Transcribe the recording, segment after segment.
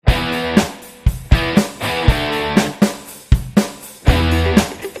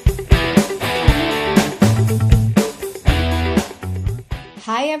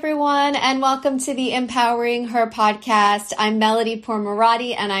everyone, and welcome to the Empowering Her podcast. I'm Melody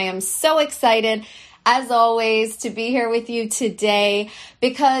Pourmoradi, and I am so excited, as always, to be here with you today,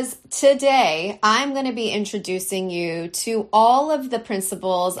 because today I'm going to be introducing you to all of the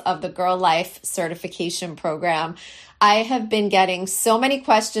principles of the Girl Life Certification Program. I have been getting so many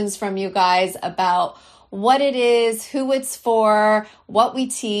questions from you guys about what it is, who it's for, what we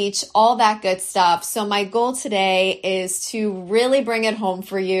teach, all that good stuff. So my goal today is to really bring it home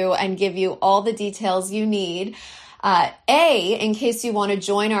for you and give you all the details you need. In case you want to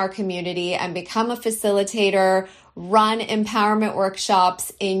join our community and become a facilitator, run empowerment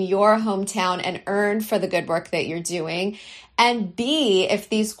workshops in your hometown and earn for the good work that you're doing. And B, if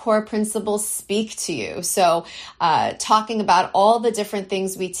these core principles speak to you. So talking about all the different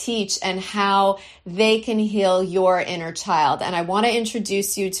things we teach and how they can heal your inner child. And I want to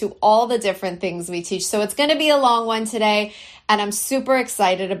introduce you to all the different things we teach. So it's going to be a long one today, and I'm super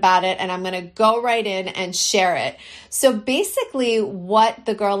excited about it. And I'm going to go right in and share it. So basically what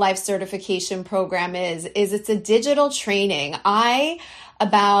the Girl Life Certification Program is it's a digital training.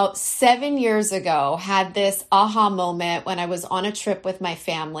 About 7 years ago, had this aha moment when I was on a trip with my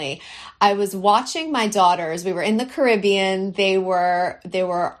family. I was watching my daughters. We were in the Caribbean. They were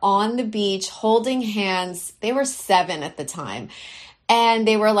on the beach holding hands. They were 7 at the time. And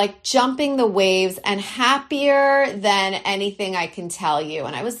they were like jumping the waves and happier than anything I can tell you.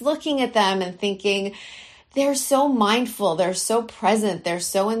 And I was looking at them and thinking, they're so mindful. They're so present. They're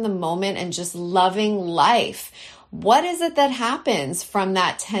so in the moment and just loving life. What is it that happens from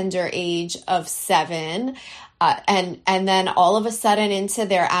that tender age of 7 and then all of a sudden into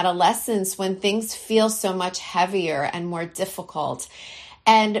their adolescence when things feel so much heavier and more difficult?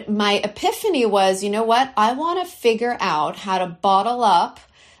 And my epiphany was, you know what? I want to figure out how to bottle up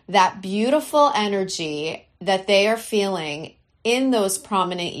that beautiful energy that they are feeling in those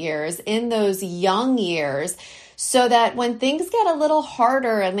prominent years, in those young years, so that when things get a little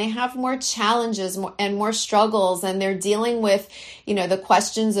harder and they have more challenges and more struggles and they're dealing with, the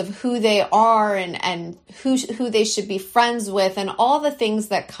questions of who they are and who they should be friends with and all the things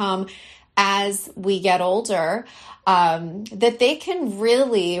that come as we get older, that they can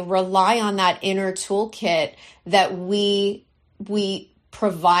really rely on that inner toolkit that we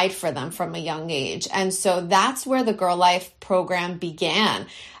provide for them from a young age. And so that's where the Girl Life program began.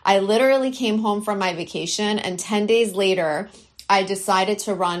 I literally came home from my vacation, and 10 days later, I decided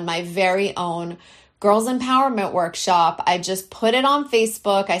to run my very own Girls Empowerment Workshop. I just put it on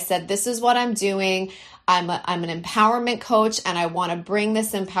Facebook. I said, this is what I'm doing. I'm an empowerment coach, and I want to bring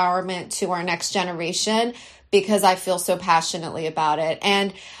this empowerment to our next generation because I feel so passionately about it.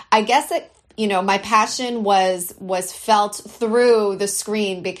 And I guess my passion was felt through the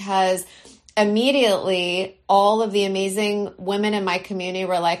screen, because immediately all of the amazing women in my community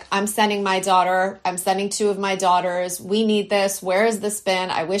were like, I'm sending 2 of my daughters. We need this. Where has this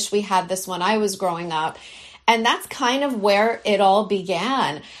been? I wish we had this when I was growing up. And that's kind of where it all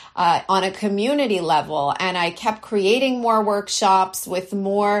began on a community level. And I kept creating more workshops with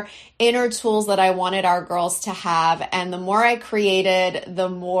more inner tools that I wanted our girls to have. And the more I created, the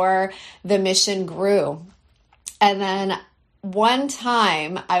more the mission grew. And then one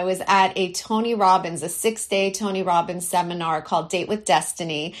time I was at a 6-day Tony Robbins seminar called Date with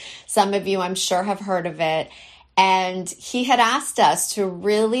Destiny. Some of you, I'm sure, have heard of it. And he had asked us to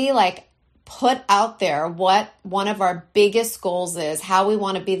really put out there what one of our biggest goals is, how we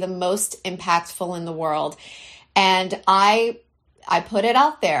want to be the most impactful in the world. And I put it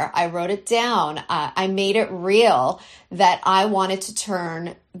out there. I wrote it down. I made it real that I wanted to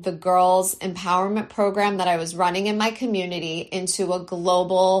turn the girls' empowerment program that I was running in my community into a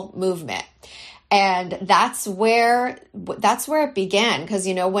global movement. And that's where it began. Because,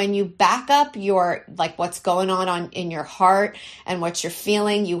 when you back up your, what's going on in your heart and what you're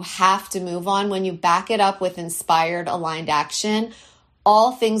feeling, you have to move on. When you back it up with inspired, aligned action,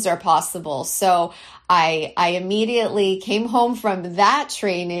 all things are possible. So I immediately came home from that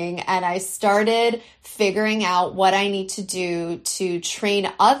training and I started figuring out what I need to do to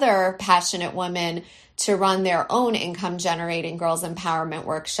train other passionate women to run their own income generating girls empowerment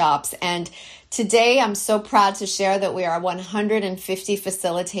workshops. And today I'm so proud to share that we are 150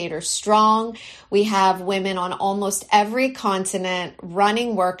 facilitators strong. We have women on almost every continent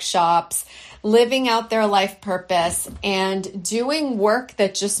running workshops, living out their life purpose, and doing work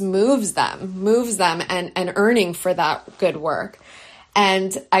that just moves them and earning for that good work.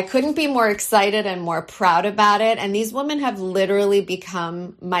 And I couldn't be more excited and more proud about it. And these women have literally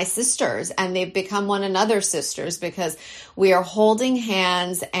become my sisters, and they've become one another's sisters, because we are holding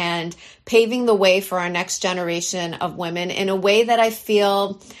hands and paving the way for our next generation of women in a way that I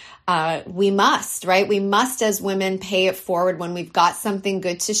feel we must, right? We must, as women, pay it forward when we've got something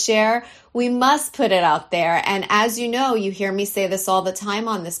good to share. We must put it out there. And as you know, you hear me say this all the time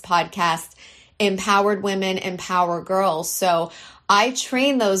on this podcast, empowered women empower girls. So I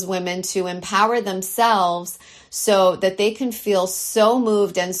train those women to empower themselves so that they can feel so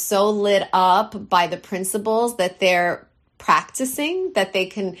moved and so lit up by the principles that they're practicing that they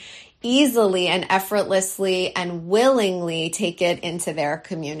can easily and effortlessly and willingly take it into their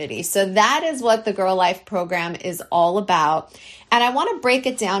community. So that is what the Girl Life program is all about. And I want to break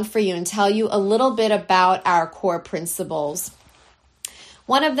it down for you and tell you a little bit about our core principles.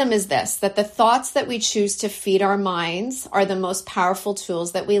 One of them is this, that the thoughts that we choose to feed our minds are the most powerful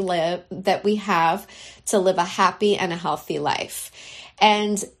tools that we have to live a happy and a healthy life.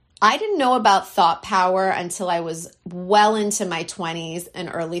 And I didn't know about thought power until I was well into my 20s and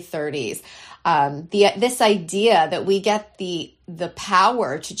early 30s. This idea that we get the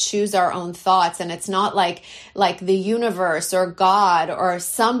power to choose our own thoughts, and it's not like the universe or God or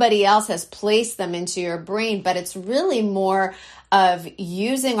somebody else has placed them into your brain, but it's really more of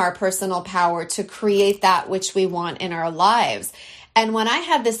using our personal power to create that which we want in our lives. And when I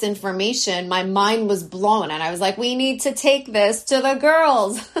had this information, my mind was blown and I was like, we need to take this to the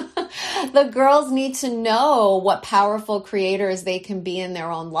girls. The girls need to know what powerful creators they can be in their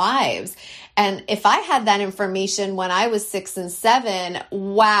own lives. And if I had that information when I was 6 and 7,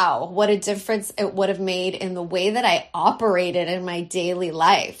 wow, what a difference it would have made in the way that I operated in my daily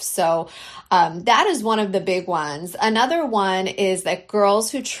life. So that is one of the big ones. Another one is that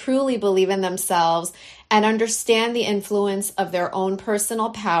girls who truly believe in themselves and understand the influence of their own personal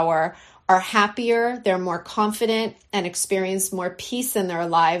power are happier, they're more confident, and experience more peace in their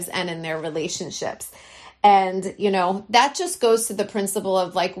lives and in their relationships. And, that just goes to the principle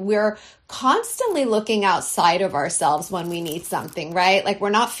of we're constantly looking outside of ourselves when we need something, right? Like we're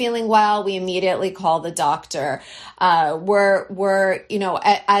not feeling well, we immediately call the doctor. We're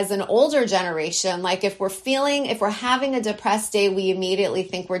as an older generation, if we're having a depressed day, we immediately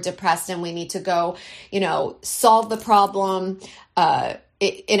think we're depressed and we need to go, solve the problem,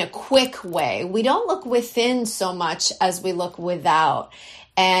 in a quick way. We don't look within so much as we look without.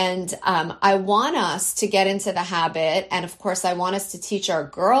 And I want us to get into the habit, and of course I want us to teach our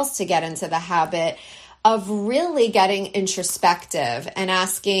girls to get into the habit of really getting introspective and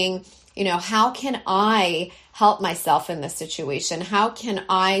asking, how can I help myself in this situation? How can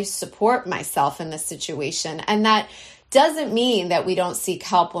I support myself in this situation? And that doesn't mean that we don't seek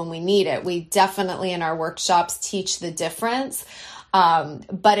help when we need it. We definitely in our workshops teach the difference.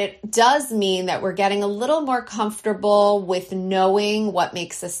 But it does mean that we're getting a little more comfortable with knowing what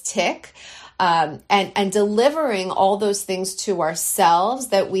makes us tick, and delivering all those things to ourselves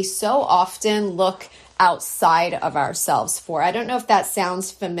that we so often look outside of ourselves for. I don't know if that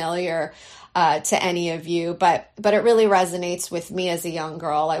sounds familiar to any of you, but it really resonates with me as a young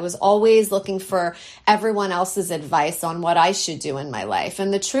girl. I was always looking for everyone else's advice on what I should do in my life.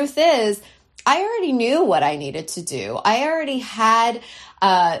 And the truth is, I already knew what I needed to do. I already had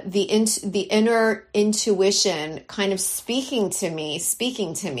the inner intuition kind of speaking to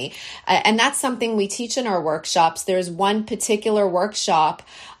me. And that's something we teach in our workshops. There's one particular workshop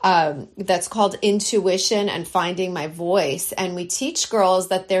that's called Intuition and Finding My Voice. And we teach girls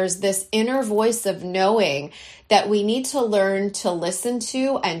that there's this inner voice of knowing that we need to learn to listen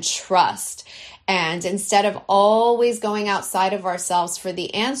to and trust. And instead of always going outside of ourselves for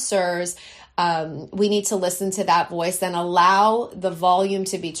the answers, we need to listen to that voice and allow the volume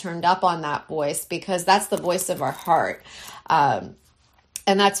to be turned up on that voice, because that's the voice of our heart. And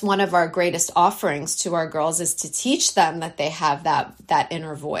that's one of our greatest offerings to our girls, is to teach them that they have that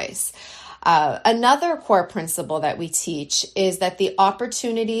inner voice. Another core principle that we teach is that the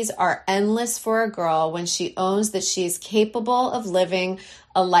opportunities are endless for a girl when she owns that she is capable of living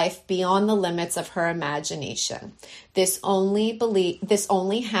a life beyond the limits of her imagination. This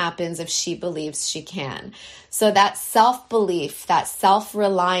only happens if she believes she can. So that self-belief, that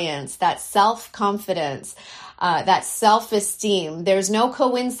self-reliance, that self-confidence, that self-esteem, there's no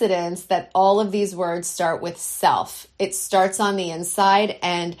coincidence that all of these words start with self. It starts on the inside,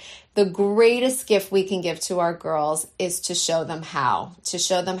 and the greatest gift we can give to our girls is to show them how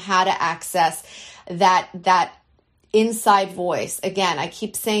to access that inside voice. Again, I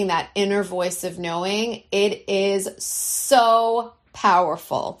keep saying that inner voice of knowing. It is so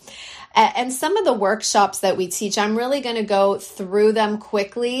powerful. And some of the workshops that we teach, I'm really going to go through them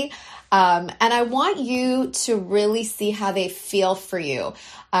quickly. And I want you to really see how they feel for you.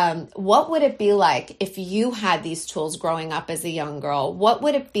 What would it be like if you had these tools growing up as a young girl? What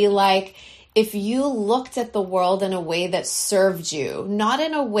would it be like if you looked at the world in a way that served you, not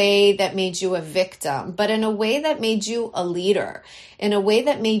in a way that made you a victim, but in a way that made you a leader, in a way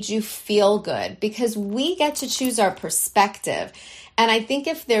that made you feel good, because we get to choose our perspective. And I think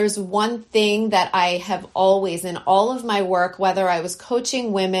if there's one thing that I have always, in all of my work, whether I was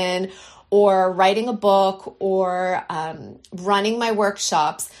coaching women or writing a book or running my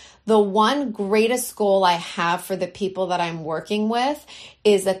workshops, the one greatest goal I have for the people that I'm working with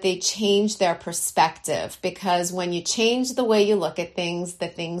is that they change their perspective, because when you change the way you look at things, the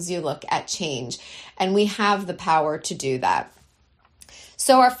things you look at change. And we have the power to do that.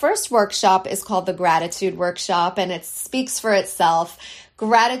 So our first workshop is called the Gratitude Workshop, and it speaks for itself.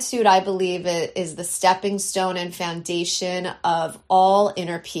 Gratitude, I believe, is the stepping stone and foundation of all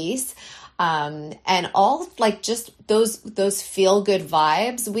inner peace. And all like just those feel good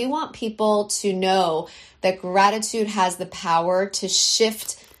vibes. We want people to know that gratitude has the power to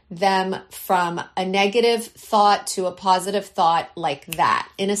shift them from a negative thought to a positive thought like that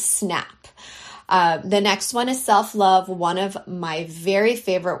in a snap. The next one is self-love, one of my very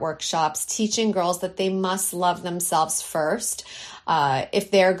favorite workshops, teaching girls that they must love themselves first.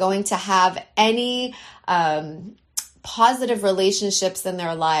 If they're going to have any positive relationships in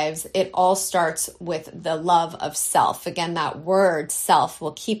their lives, it all starts with the love of self. Again, that word self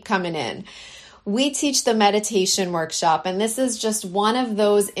will keep coming in. We teach the meditation workshop, and this is just one of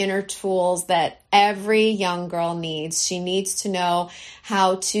those inner tools that every young girl needs. She needs to know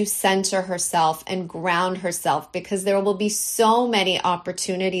how to center herself and ground herself, because there will be so many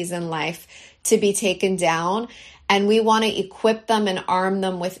opportunities in life to be taken down, and we want to equip them and arm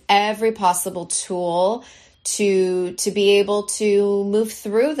them with every possible tool to be able to move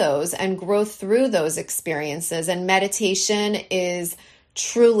through those and grow through those experiences. And meditation is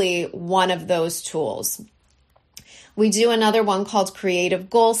truly one of those tools. We do another one called creative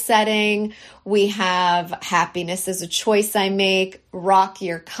goal setting. We have happiness is a choice I make, rock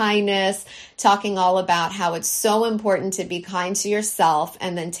your kindness, talking all about how it's so important to be kind to yourself,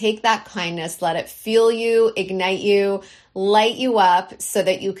 and then take that kindness, let it fuel you, ignite you, light you up so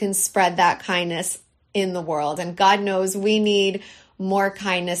that you can spread that kindness in the world. And God knows we need more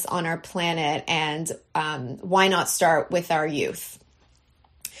kindness on our planet, and why not start with our youth?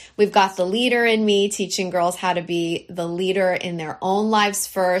 We've got the leader in me, teaching girls how to be the leader in their own lives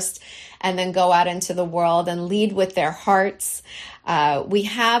first, and then go out into the world and lead with their hearts. We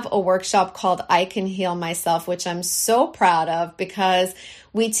have a workshop called I Can Heal Myself, which I'm so proud of, because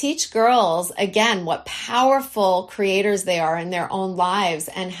we teach girls, again, what powerful creators they are in their own lives,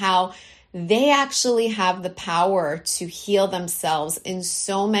 and how they actually have the power to heal themselves in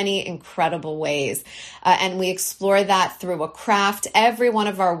so many incredible ways. And we explore that through a craft. Every one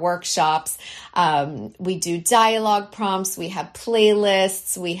of our workshops, we do dialogue prompts, we have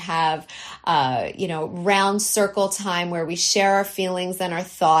playlists, we have, round circle time where we share our feelings and our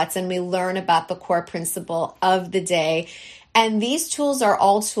thoughts, and we learn about the core principle of the day. And these tools are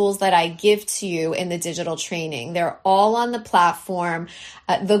all tools that I give to you in the digital training. They're all on the platform.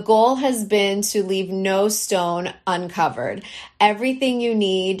 The goal has been to leave no stone uncovered. Everything you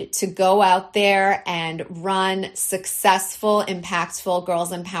need to go out there and run successful, impactful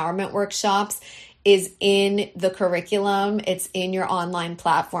girls empowerment workshops is in the curriculum. It's in your online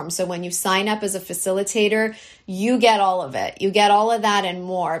platform. So when you sign up as a facilitator, you get all of it. You get all of that and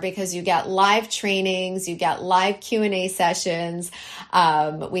more, because you get live trainings, you get live Q&A sessions.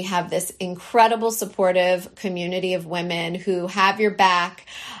 We have this incredible supportive community of women who have your back.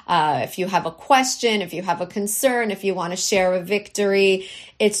 If you have a question, if you have a concern, if you want to share a victory,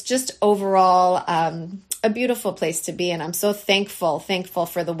 it's just overall a beautiful place to be. And I'm so thankful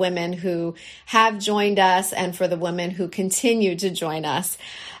for the women who have joined us and for the women who continue to join us.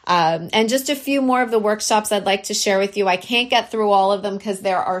 And just a few more of the workshops I'd like to share with you. I can't get through all of them because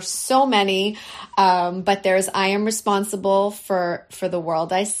there are so many, but there's I Am Responsible for the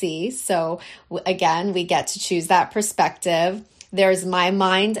World I See. So again, we get to choose that perspective. There's My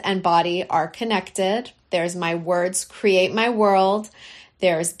Mind and Body Are Connected. There's My Words Create My World.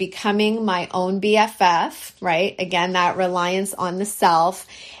 There's Becoming My Own BFF, right? Again, that reliance on the self.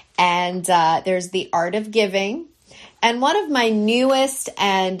 And there's The Art of Giving. And one of my newest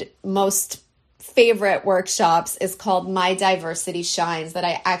and most favorite workshops is called My Diversity Shines, that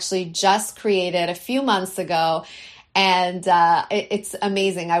I actually just created a few months ago. And it's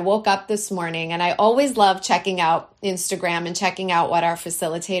amazing. I woke up this morning, and I always love checking out Instagram and checking out what our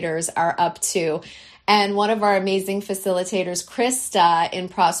facilitators are up to. And one of our amazing facilitators, Krista in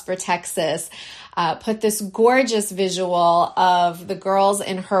Prosper, Texas, put this gorgeous visual of the girls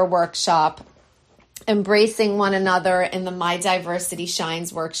in her workshop. embracing one another in the My Diversity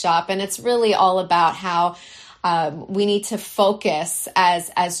Shines workshop. And it's really all about how we need to focus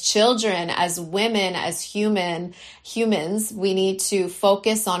as children, as women, as humans. We need to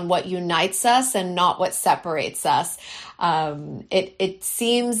focus on what unites us and not what separates us. It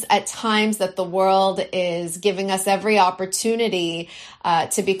seems at times that the world is giving us every opportunity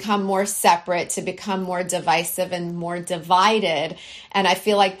to become more separate, to become more divisive and more divided. And I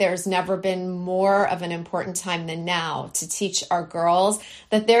feel like there's never been more of an important time than now to teach our girls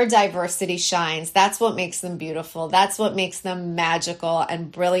that their diversity shines. That's what makes them beautiful. That's what makes them magical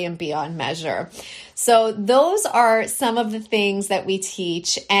and brilliant beyond measure. So those are some of the things that we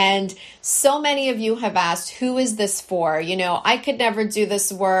teach. And so many of you have asked, who is this for? You know, I could never do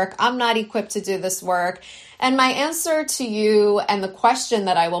this work. I'm not equipped to do this work. And my answer to you, and the question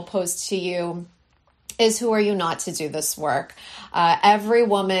that I will pose to you, is who are you not to do this work? Every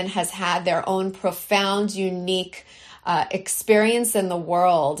woman has had their own profound, unique experience in the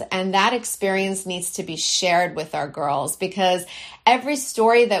world, and that experience needs to be shared with our girls, because every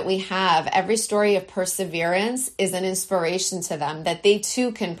story that we have, every story of perseverance is an inspiration to them, that they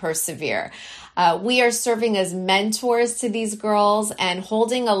too can persevere. We are serving as mentors to these girls and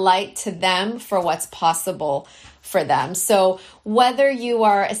holding a light to them for what's possible for them. So whether you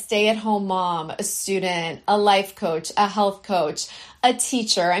are a stay-at-home mom, a student, a life coach, a health coach, a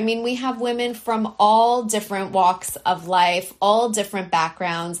teacher, I mean, we have women from all different walks of life, all different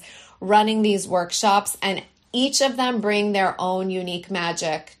backgrounds running these workshops, and each of them bring their own unique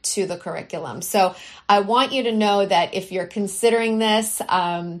magic to the curriculum. So I want you to know that if you're considering this,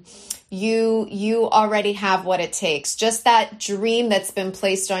 you already have what it takes. Just that dream that's been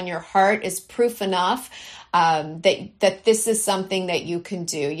placed on your heart is proof enough that this is something that you can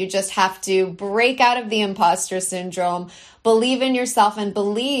do. You just have to break out of the imposter syndrome, believe in yourself, and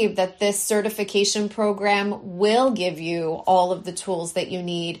believe that this certification program will give you all of the tools that you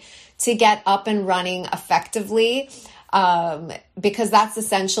need to get up and running effectively. Because that's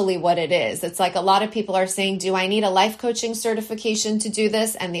essentially what it is. It's like a lot of people are saying, do I need a life coaching certification to do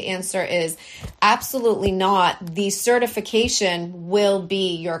this? And the answer is absolutely not. The certification will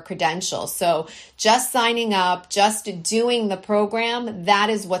be your credential. So just signing up, just doing the program, that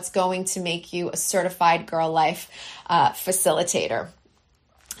is what's going to make you a certified Girl Life facilitator.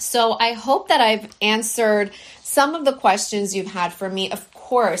 So I hope that I've answered some of the questions you've had for me. Of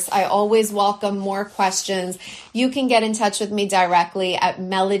course, I always welcome more questions. You can get in touch with me directly at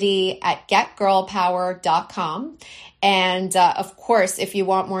melody@getgirlpower.com. And of course, if you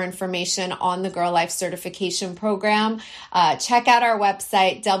want more information on the Girl Life Certification Program, check out our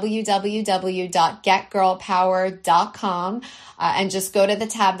website, www.getgirlpower.com, and just go to the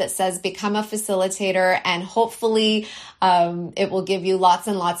tab that says Become a Facilitator, and hopefully it will give you lots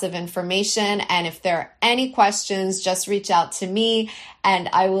and lots of information. And if there are any questions, just reach out to me, and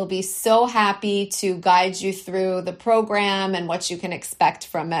I will be so happy to guide you through the program and what you can expect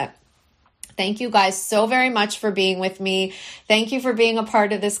from it. Thank you guys so very much for being with me. Thank you for being a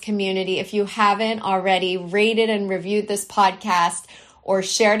part of this community. If you haven't already rated and reviewed this podcast or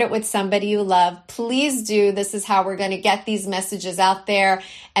shared it with somebody you love, please do. This is how we're going to get these messages out there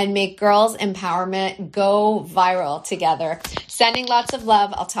and make girls' empowerment go viral together. Sending lots of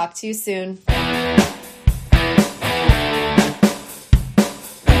love. I'll talk to you soon.